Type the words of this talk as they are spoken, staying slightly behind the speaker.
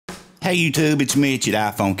Hey YouTube, it's Mitch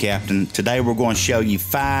at iPhone Captain. Today we're going to show you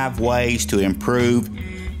 5 ways to improve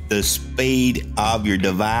the speed of your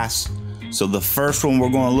device. So the first one we're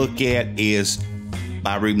going to look at is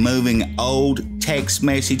by removing old text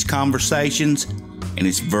message conversations, and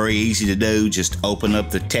it's very easy to do. Just open up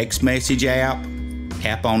the text message app,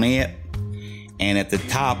 tap on it, and at the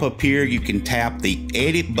top up here you can tap the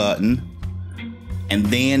edit button and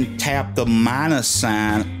then tap the minus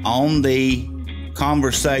sign on the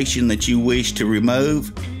conversation that you wish to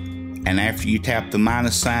remove, and after you tap the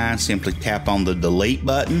minus sign, simply tap on the delete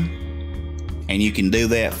button, and you can do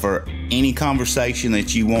that for any conversation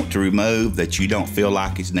that you want to remove that you don't feel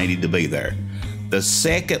like is needed to be there. The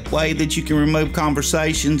second way that you can remove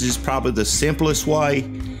conversations is probably the simplest way.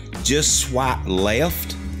 Just swipe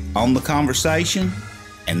left on the conversation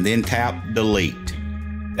and then tap delete.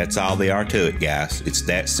 That's all there are to it, guys. It's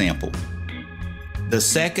that simple. The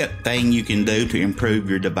second thing you can do to improve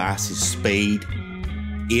your device's speed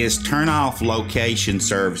is turn off location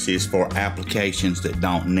services for applications that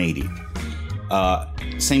don't need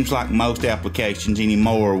it. Seems like most applications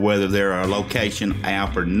anymore, whether they're a location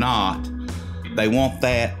app or not, they want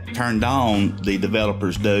that turned on, the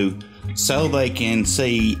developers do, so they can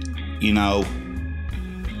see, you know,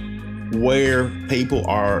 where people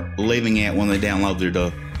are living at when they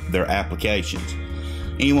download their applications.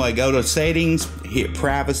 Anyway, go to settings, hit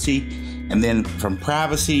privacy, and then from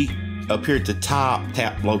privacy up here at the top,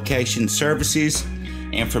 tap location services,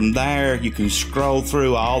 and from there you can scroll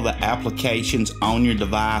through all the applications on your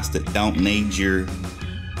device that don't need your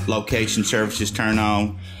location services turned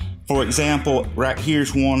on. For example, right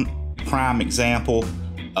here's one prime example.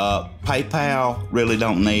 PayPal, really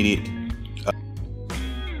don't need it.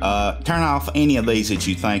 Turn off any of these that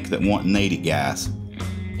you think that won't need it, guys.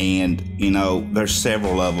 And you know, there's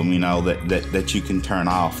several of them, you know, that you can turn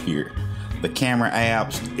off here. The camera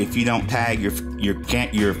apps, if you don't tag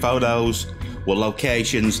your photos with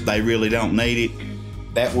locations, they really don't need it.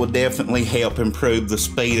 That will definitely help improve the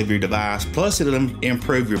speed of your device. Plus, it'll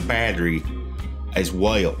improve your battery as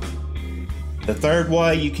well. The third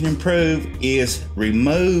way you can improve is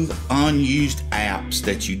remove unused apps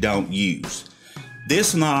that you don't use.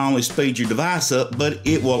 This will not only speed your device up, but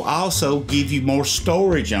it will also give you more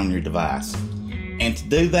storage on your device. And to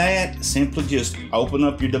do that, simply just open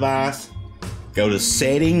up your device, go to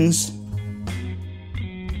settings,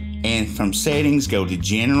 and from settings go to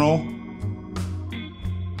general,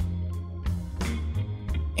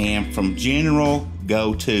 and from general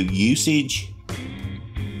go to usage,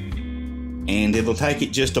 and it'll take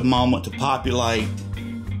it just a moment to populate.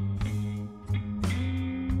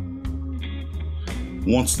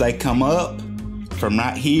 Once they come up, from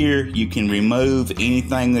right here, you can remove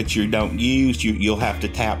anything that you don't use. You'll have to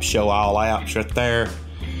tap show all apps right there,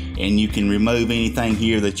 and you can remove anything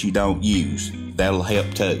here that you don't use. That'll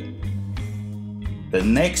help too. The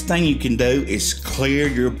next thing you can do is clear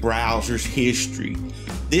your browser's history.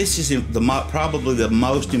 This is probably the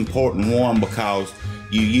most important one, because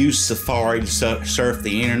you use Safari to surf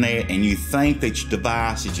the internet and you think that your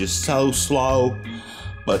device is just so slow.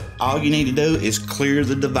 But all you need to do is clear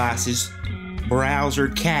the device's browser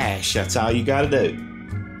cache. That's all you got to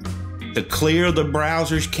do. To clear the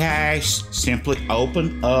browser's cache, simply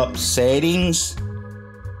open up settings.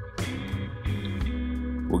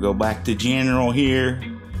 We'll go back to general here.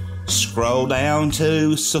 Scroll down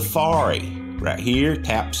to Safari. Right here,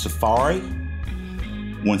 tap Safari.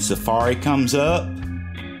 When Safari comes up,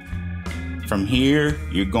 from here,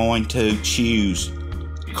 you're going to choose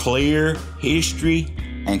Clear History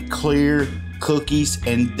and Clear Cookies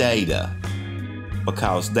and Data,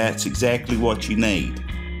 because that's exactly what you need.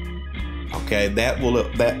 Okay,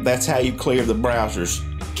 that's how you clear the browser's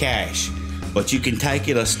cache. But you can take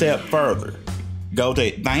it a step further. Go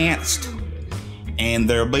to Advanced, and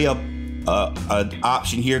there'll be an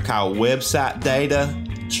option here called Website Data.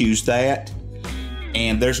 Choose that,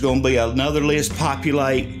 and there's going to be another list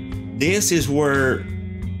populate. This is where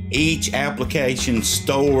each application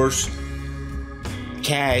stores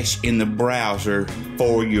cache in the browser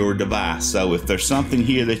for your device. So if there's something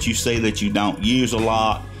here that you see that you don't use a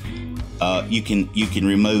lot, you can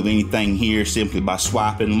remove anything here simply by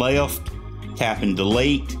swiping left, tapping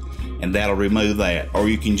delete, and that'll remove that. Or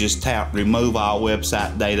you can just tap remove all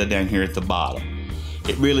website data down here at the bottom.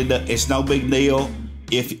 It's no big deal.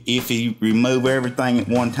 If you remove everything at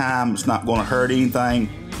one time, it's not going to hurt anything.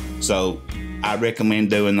 So I recommend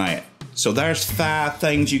doing that. So there's 5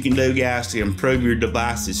 things you can do, guys, to improve your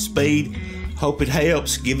device's speed. Hope it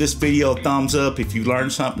helps. Give this video a thumbs up if you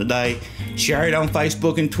learned something today. Share it on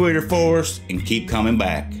Facebook and Twitter for us, and keep coming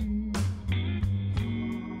back.